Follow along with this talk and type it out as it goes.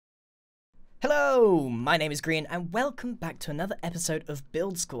Hello, my name is Grian and welcome back to another episode of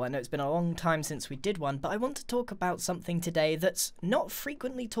Build School. I know it's been a long time since we did one, but I want to talk about something today that's not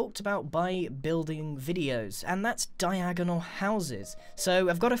frequently talked about by building videos, and that's diagonal houses. So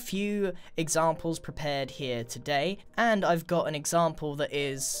I've got a few examples prepared here today, and I've got an example that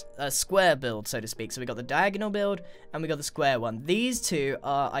is a square build, so to speak. So we got the diagonal build and we got the square one. These two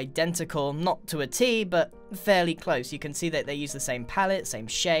are identical, not to a T, but fairly close. You can see that they use the same palette, same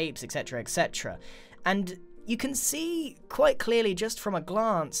shapes, etc, etc. And you can see quite clearly just from a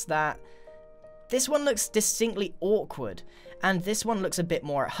glance that this one looks distinctly awkward and this one looks a bit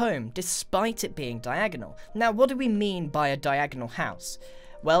more at home, despite it being diagonal. Now, what do we mean by a diagonal house?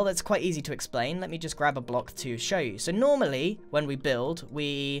 Well, that's quite easy to explain. Let me just grab a block to show you. So normally, when we build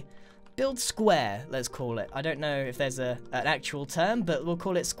square, let's call it. I don't know if there's an actual term, but we'll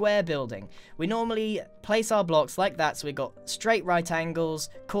call it square building. We normally place our blocks like that, so we've got straight right angles,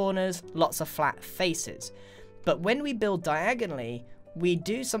 corners, lots of flat faces. But when we build diagonally, we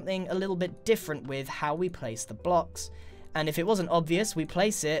do something a little bit different with how we place the blocks. And if it wasn't obvious, we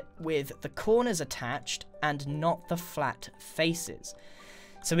place it with the corners attached and not the flat faces.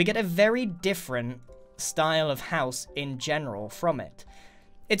 So we get a very different style of house in general from it.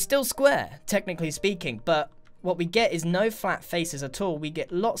 It's still square, technically speaking, but what we get is no flat faces at all. We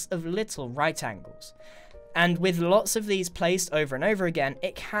get lots of little right angles. And with lots of these placed over and over again,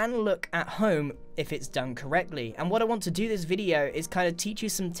 it can look at home if it's done correctly. And what I want to do this video is kind of teach you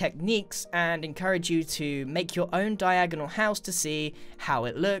some techniques and encourage you to make your own diagonal house to see how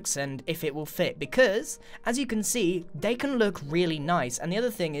it looks and if it will fit. Because, as you can see, they can look really nice. And the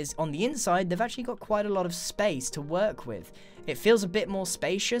other thing is, on the inside, they've actually got quite a lot of space to work with. It feels a bit more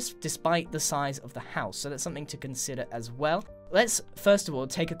spacious despite the size of the house, so that's something to consider as well. Let's first of all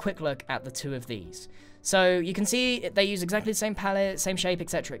take a quick look at the two of these. So you can see they use exactly the same palette, same shape,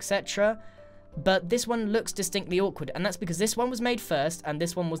 etc, etc, but this one looks distinctly awkward, and that's because this one was made first and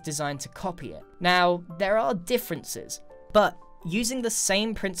this one was designed to copy it. Now, there are differences, but using the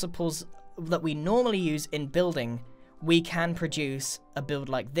same principles that we normally use in building, we can produce a build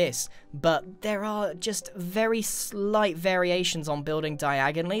like this, but there are just very slight variations on building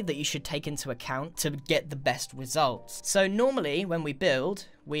diagonally that you should take into account to get the best results. So normally when we build,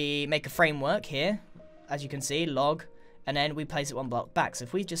 we make a framework here, as you can see, log, and then we place it one block back. So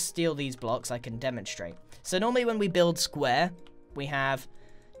if we just steal these blocks, I can demonstrate. So normally when we build square, we have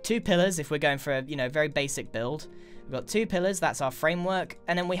two pillars if we're going for a very basic build. We've got two pillars, that's our framework,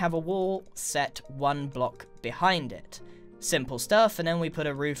 and then we have a wall set one block behind it. Simple stuff, and then we put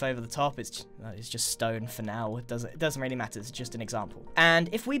a roof over the top. It's just stone for now. It doesn't really matter, it's just an example. And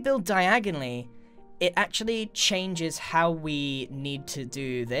if we build diagonally, it actually changes how we need to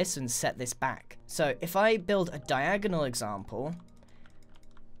do this and set this back. So if I build a diagonal example,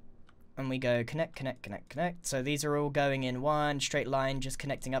 and we go connect, connect, connect, connect. So these are all going in one straight line, just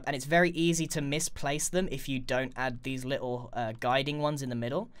connecting up. And it's very easy to misplace them if you don't add these little guiding ones in the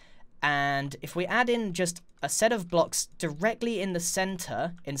middle. And if we add in just a set of blocks directly in the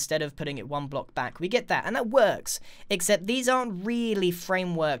center, instead of putting it one block back, we get that. And that works, except these aren't really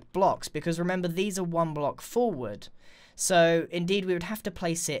framework blocks, because remember, these are one block forward. So indeed, we would have to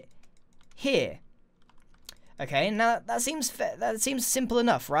place it here. Okay, now that seems simple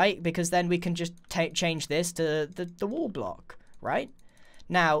enough, right? Because then we can just change this to the wall block, right?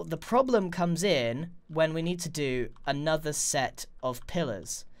 Now, the problem comes in when we need to do another set of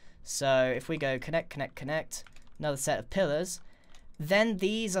pillars. So if we go connect, connect, connect, another set of pillars, then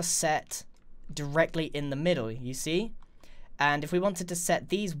these are set directly in the middle, you see? And if we wanted to set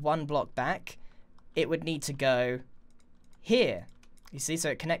these one block back, it would need to go here, you see? So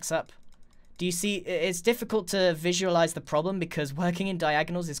it connects up. Do you see? It's difficult to visualize the problem because working in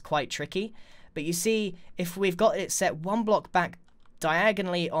diagonals is quite tricky. But you see, if we've got it set one block back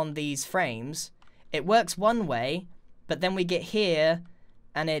diagonally on these frames, it works one way, but then we get here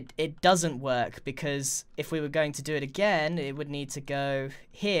and it doesn't work, because if we were going to do it again, it would need to go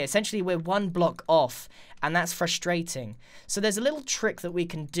here. Essentially, we're one block off, and that's frustrating. So there's a little trick that we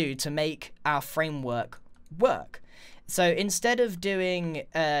can do to make our framework work. So instead of doing,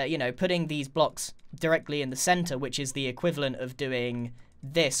 putting these blocks directly in the center, which is the equivalent of doing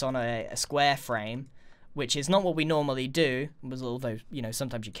this on a square frame, which is not what we normally do, although,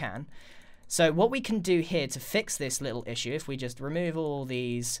 sometimes you can. So what we can do here to fix this little issue, if we just remove all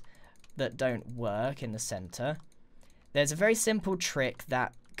these that don't work in the center, there's a very simple trick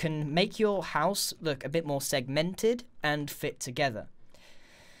that can make your house look a bit more segmented and fit together.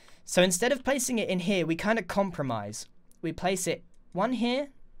 So instead of placing it in here, we kind of compromise. We place it one here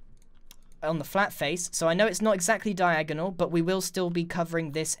on the flat face, so I know it's not exactly diagonal, but we will still be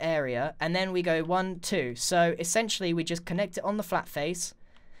covering this area. And then we go 1, 2. So essentially we just connect it on the flat face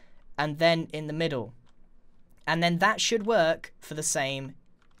and then in the middle. And then that should work for the same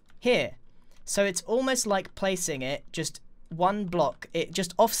here. So it's almost like placing it just one block. It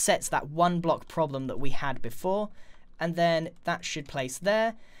just offsets that one block problem that we had before. And then that should place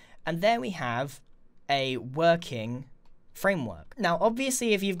there. And there we have a working framework. Now,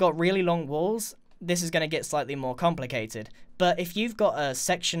 obviously, if you've got really long walls, this is going to get slightly more complicated. But if you've got a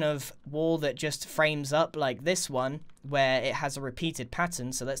section of wall that just frames up like this one, where it has a repeated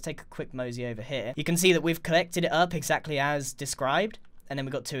pattern, so let's take a quick mosey over here. You can see that we've collected it up exactly as described, and then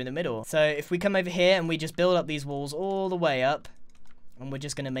we've got 2 in the middle. So if we come over here and we just build up these walls all the way up, and we're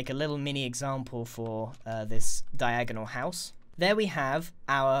just going to make a little mini example for this diagonal house. There we have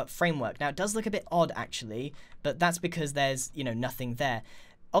our framework. Now, it does look a bit odd, actually, but that's because there's, you know, nothing there.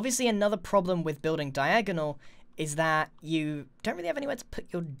 Obviously, another problem with building diagonal is that you don't really have anywhere to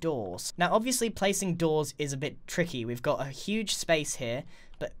put your doors. Now, obviously, placing doors is a bit tricky. We've got a huge space here,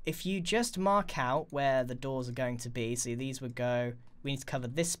 but if you just mark out where the doors are going to be, so these would go, we need to cover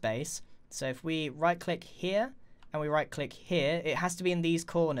this space. So if we right-click here, and we right-click here, it has to be in these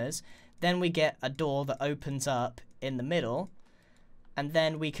corners. Then we get a door that opens up in the middle. And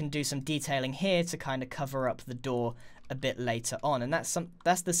then we can do some detailing here to kind of cover up the door a bit later on. And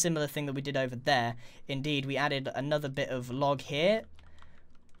that's the similar thing that we did over there. Indeed, we added another bit of log here.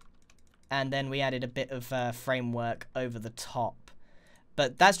 And then we added a bit of framework over the top.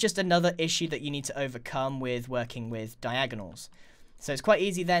 But that's just another issue that you need to overcome with working with diagonals. So it's quite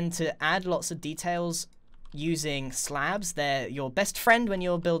easy then to add lots of details using slabs. They're your best friend when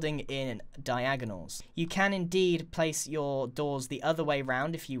you're building in diagonals. You can indeed place your doors the other way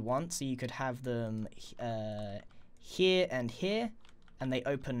round if you want, so you could have them here and here, and they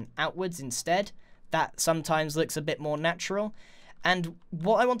open outwards instead. That sometimes looks a bit more natural. And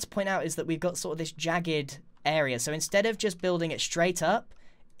what I want to point out is that we've got sort of this jagged area, so instead of just building it straight up,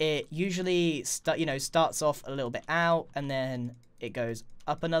 it usually starts off a little bit out, and then it goes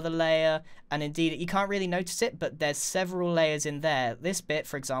up another layer, and indeed you can't really notice it, but there's several layers in there. This bit,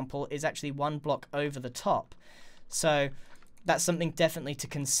 for example, is actually 1 block over the top, so that's something definitely to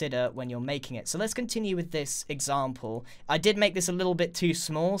consider when you're making it. So let's continue with this example. I did make this a little bit too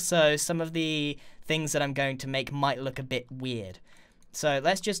small, so some of the things that I'm going to make might look a bit weird. So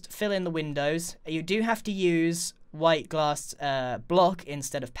let's just fill in the windows. You do have to use white glass block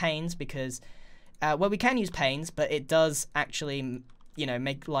instead of panes, because well, we can use panes, but it does actually, you know,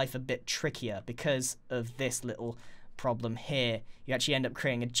 make life a bit trickier because of this little problem here. You actually end up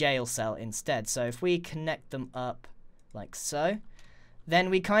creating a jail cell instead. So if we connect them up like so, then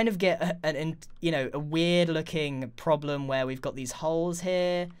we kind of get a weird looking problem where we've got these holes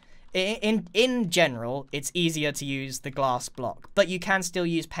here. In general, it's easier to use the glass block, but you can still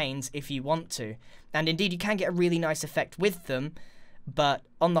use panes if you want to. And indeed, you can get a really nice effect with them, but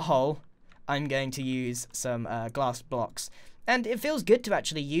on the whole, I'm going to use some glass blocks. And it feels good to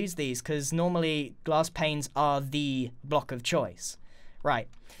actually use these, because normally glass panes are the block of choice. Right,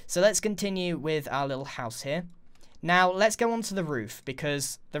 so let's continue with our little house here. Now, let's go on to the roof,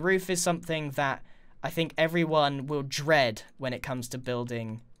 because the roof is something that I think everyone will dread when it comes to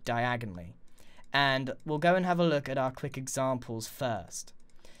building diagonally. And we'll go and have a look at our quick examples first.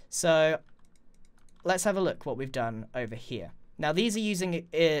 So let's have a look what we've done over here. Now, these are using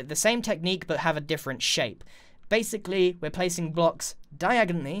the same technique, but have a different shape. Basically, we're placing blocks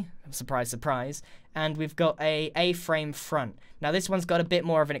diagonally, surprise, surprise, and we've got a A-frame front. Now, this one's got a bit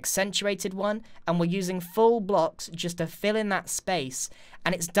more of an accentuated one, and we're using full blocks just to fill in that space,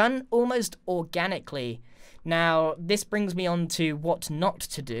 and it's done almost organically. Now, this brings me on to what not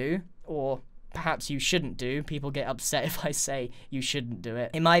to do, or perhaps you shouldn't do. People get upset if I say you shouldn't do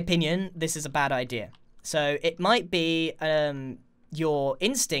it. In my opinion, this is a bad idea. So it might be your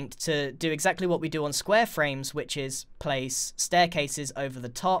instinct to do exactly what we do on square frames, which is place staircases over the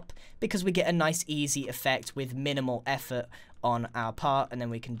top, because we get a nice easy effect with minimal effort on our part, and then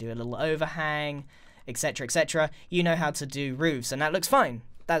we can do a little overhang, etc, etc. You know how to do roofs, and that looks fine.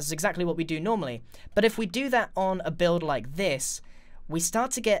 That's exactly what we do normally. But if we do that on a build like this, we start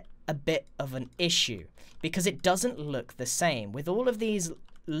to get a bit of an issue, because it doesn't look the same. With all of these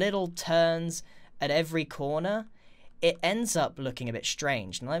little turns at every corner, it ends up looking a bit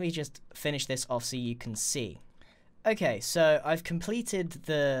strange. Now let me just finish this off so you can see. Okay, so I've completed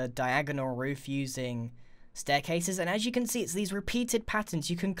the diagonal roof using staircases, and as you can see, it's these repeated patterns.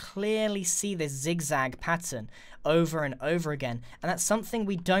 You can clearly see this zigzag pattern over and over again, and that's something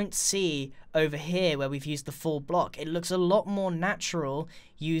we don't see over here where we've used the full block. It looks a lot more natural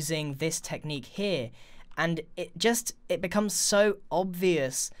using this technique here, and it becomes so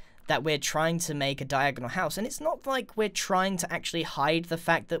obvious that we're trying to make a diagonal house. And it's not like we're trying to actually hide the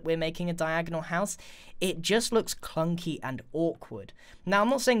fact that we're making a diagonal house. It just looks clunky and awkward. Now, I'm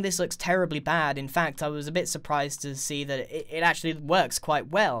not saying this looks terribly bad. In fact, I was a bit surprised to see that it actually works quite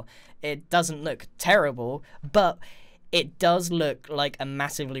well. It doesn't look terrible, but it does look like a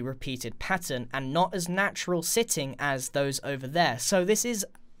massively repeated pattern and not as natural sitting as those over there. So this is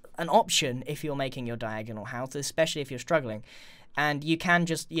an option if you're making your diagonal house, especially if you're struggling. And you can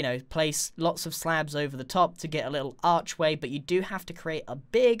just, you know, place lots of slabs over the top to get a little archway, but you do have to create a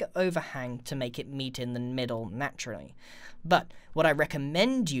big overhang to make it meet in the middle naturally. But what I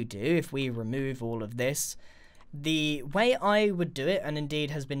recommend you do, if we remove all of this, the way I would do it, and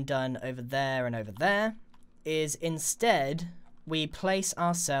indeed has been done over there, is instead we place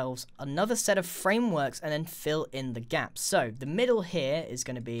ourselves another set of frameworks and then fill in the gaps. So the middle here is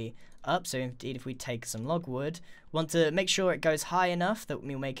going to be up, so indeed if we take some logwood, want to make sure it goes high enough that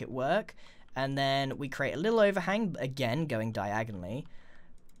we'll make it work, and then we create a little overhang, again going diagonally,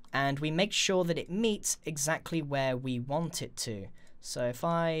 and we make sure that it meets exactly where we want it to. So if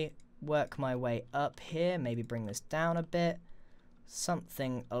I work my way up here, maybe bring this down a bit,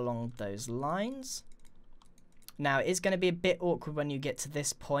 something along those lines. Now, it is going to be a bit awkward when you get to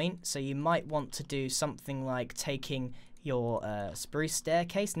this point, so you might want to do something like taking your spruce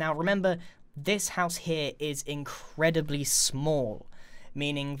staircase. Now, remember, this house here is incredibly small,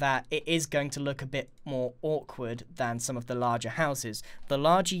 meaning that it is going to look a bit more awkward than some of the larger houses. The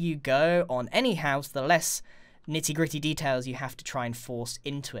larger you go on any house, the less nitty-gritty details you have to try and force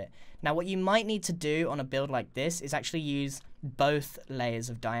into it. Now, what you might need to do on a build like this is actually use both layers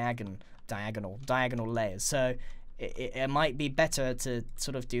of diagonal layers. So it might be better to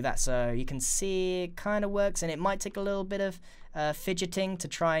sort of do that. So you can see it kind of works, and it might take a little bit of fidgeting to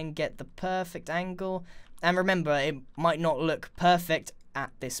try and get the perfect angle. And remember, it might not look perfect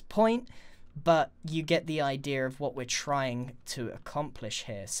at this point, but you get the idea of what we're trying to accomplish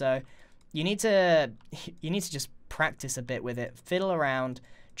here. So you need to just practice a bit with it, fiddle around,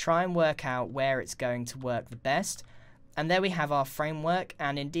 try and work out where it's going to work the best. And there we have our framework,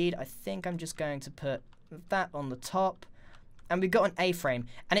 and indeed I think I'm just going to put that on the top, and we've got an A-frame,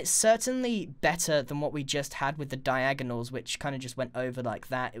 and it's certainly better than what we just had with the diagonals, which kind of just went over like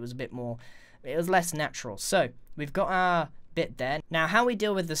that. It was a bit more, it was less natural. So we've got our bit there. Now, how we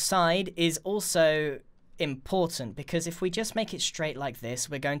deal with the side is also important, because if we just make it straight like this,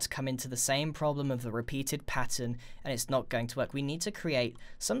 we're going to come into the same problem of the repeated pattern, and it's not going to work. We need to create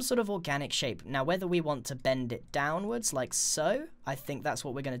some sort of organic shape. Now, whether we want to bend it downwards like so, I think that's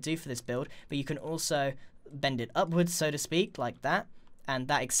what we're going to do for this build, but you can also bend it upwards, so to speak, like that, and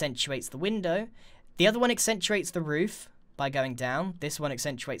that accentuates the window. The other one accentuates the roof by going down. This one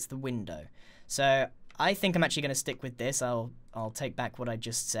accentuates the window. So I think I'm actually going to stick with this. I'll take back what I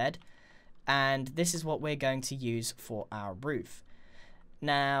just said. And this is what we're going to use for our roof.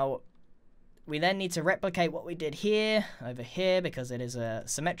 Now, we then need to replicate what we did here, over here, because it is a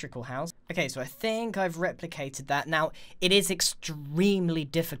symmetrical house. Okay, so I think I've replicated that. Now, it is extremely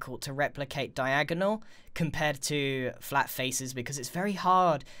difficult to replicate diagonal compared to flat faces, because it's very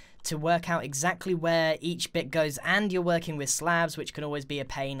hard to work out exactly where each bit goes, and you're working with slabs, which can always be a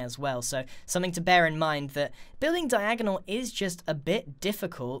pain as well. So something to bear in mind, that building diagonal is just a bit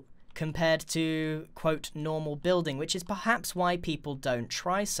difficult compared to, quote, normal building, which is perhaps why people don't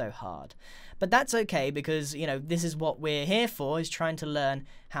try so hard. But that's okay, because, you know, this is what we're here for, is trying to learn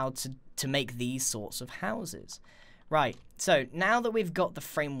how to make these sorts of houses. Right, so now that we've got the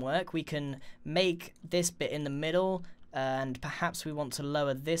framework, we can make this bit in the middle, and perhaps we want to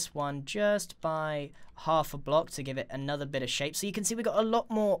lower this one just by half a block to give it another bit of shape. So you can see we've got a lot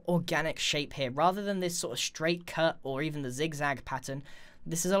more organic shape here, rather than this sort of straight cut or even the zigzag pattern.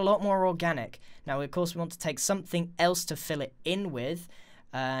 This is a lot more organic. Now, of course, we want to take something else to fill it in with.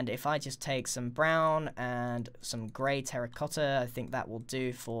 And if I just take some brown and some grey terracotta, I think that will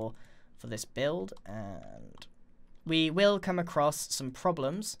do for this build. And we will come across some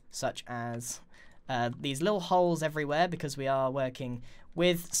problems, such as these little holes everywhere, because we are working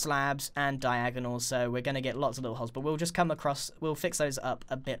with slabs and diagonals, so we're going to get lots of little holes. But we'll fix those up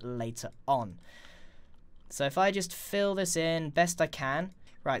a bit later on. So if I just fill this in best I can.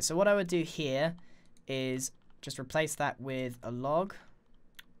 Right, so what I would do here is just replace that with a log.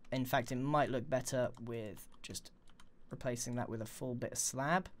 In fact, it might look better with just replacing that with a full bit of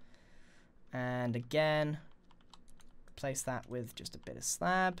slab. And again, place that with just a bit of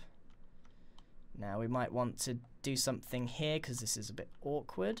slab. Now we might want to do something here because this is a bit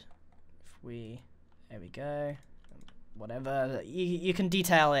awkward. There we go. Whatever, you can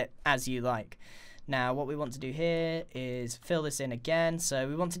detail it as you like. Now what we want to do here is fill this in again. So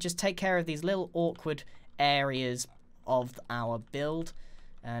we want to just take care of these little awkward areas of our build,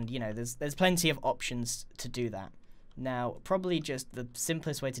 and you know there's plenty of options to do that. Now probably just the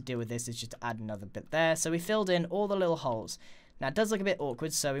simplest way to deal with this is just to add another bit there. So we filled in all the little holes. Now it does look a bit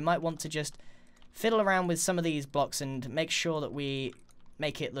awkward, so we might want to just fiddle around with some of these blocks and make sure that we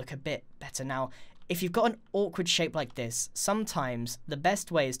make it look a bit better. Now if you've got an awkward shape like this, sometimes the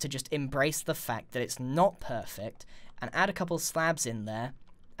best way is to just embrace the fact that it's not perfect and add a couple slabs in there,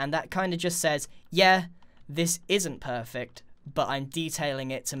 and that kind of just says, yeah, this isn't perfect, but I'm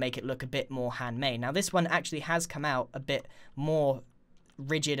detailing it to make it look a bit more handmade. Now this one actually has come out a bit more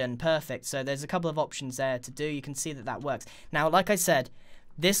rigid and perfect, so there's a couple of options there to do. You can see that that works. Now like I said,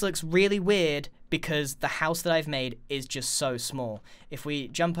 this looks really weird because the house that I've made is just so small. If we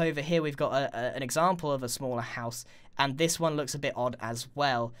jump over here, we've got an example of a smaller house, and this one looks a bit odd as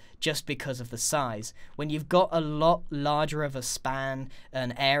well, just because of the size. When you've got a lot larger of a span,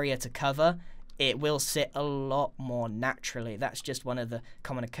 an area to cover, it will sit a lot more naturally. That's just one of the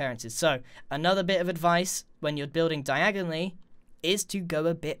common occurrences. So another bit of advice when you're building diagonally is to go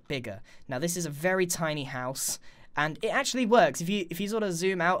a bit bigger. Now this is a very tiny house, and it actually works. If you sort of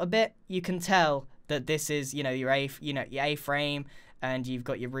zoom out a bit, you can tell that this is, you know, your A-frame, and you've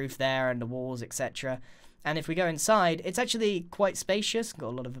got your roof there and the walls, etc. And if we go inside, it's actually quite spacious, got a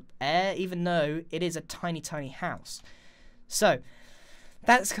lot of air, even though it is a tiny, tiny house. So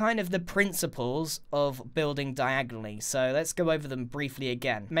that's kind of the principles of building diagonally. So let's go over them briefly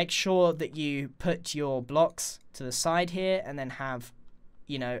again. Make sure that you put your blocks to the side here and then have,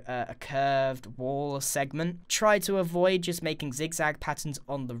 you know, a curved wall or segment. Try to avoid just making zigzag patterns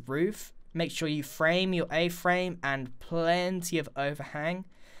on the roof. Make sure you frame your A-frame and plenty of overhang.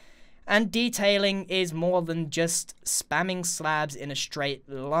 And detailing is more than just spamming slabs in a straight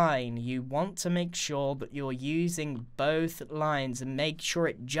line. You want to make sure that you're using both lines and make sure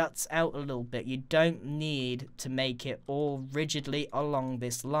it juts out a little bit. You don't need to make it all rigidly along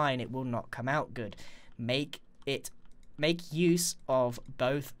this line. It will not come out good. Make use of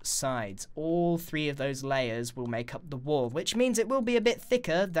both sides. All three of those layers will make up the wall, which means it will be a bit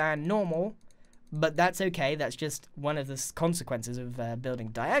thicker than normal, but that's okay. That's just one of the consequences of building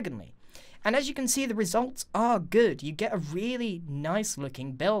diagonally. And as you can see, the results are good. You get a really nice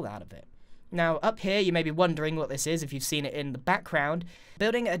looking build out of it. Now up here, you may be wondering what this is if you've seen it in the background.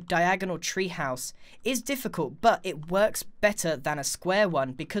 Building a diagonal treehouse is difficult, but it works better than a square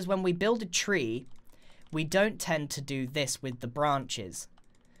one, because when we build a tree, we don't tend to do this with the branches.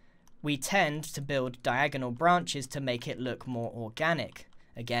 We tend to build diagonal branches to make it look more organic.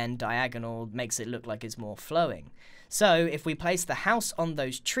 Again, diagonal makes it look like it's more flowing. So if we place the house on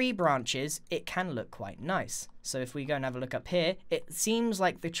those tree branches, it can look quite nice. So if we go and have a look up here, it seems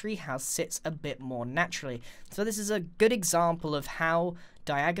like the tree house sits a bit more naturally. So this is a good example of how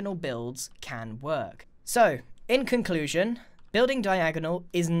diagonal builds can work. So in conclusion, building diagonal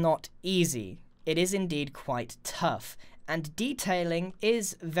is not easy. It is indeed quite tough, and detailing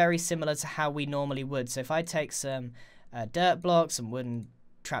is very similar to how we normally would. So if I take some dirt blocks, some wooden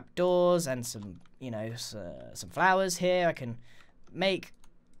trapdoors, and some, you know, some flowers here, I can make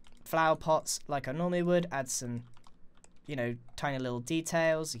flower pots like I normally would, add some, you know, tiny little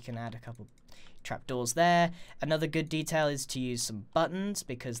details. You can add a couple trapdoors there. Another good detail is to use some buttons,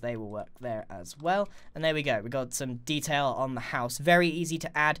 because they will work there as well. And there we go, we got some detail on the house. Very easy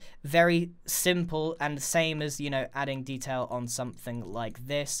to add, very simple, and the same as, you know, adding detail on something like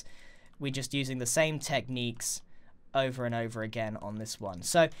this. We're just using the same techniques over and over again on this one.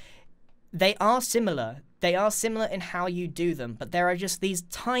 So they are similar. They are similar in how you do them, but there are just these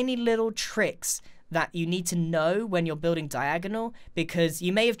tiny little tricks that you need to know when you're building diagonal, because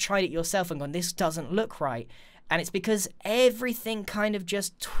you may have tried it yourself and gone, this doesn't look right. And it's because everything kind of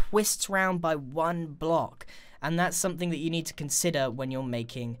just twists around by one block. And that's something that you need to consider when you're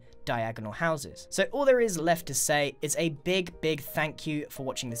making diagonal houses. So all there is left to say is a big thank you for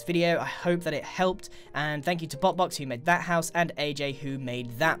watching this video. I hope that it helped, and thank you to Botbox who made that house, and AJ who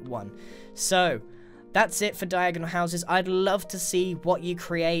made that one. So that's it for diagonal houses. I'd love to see what you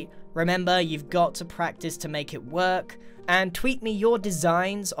create. Remember, you've got to practice to make it work. And tweet me your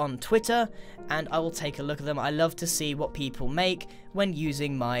designs on Twitter, and I will take a look at them. I love to see what people make when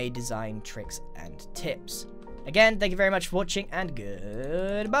using my design tricks and tips. Again, thank you very much for watching, and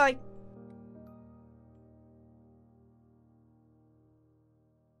goodbye!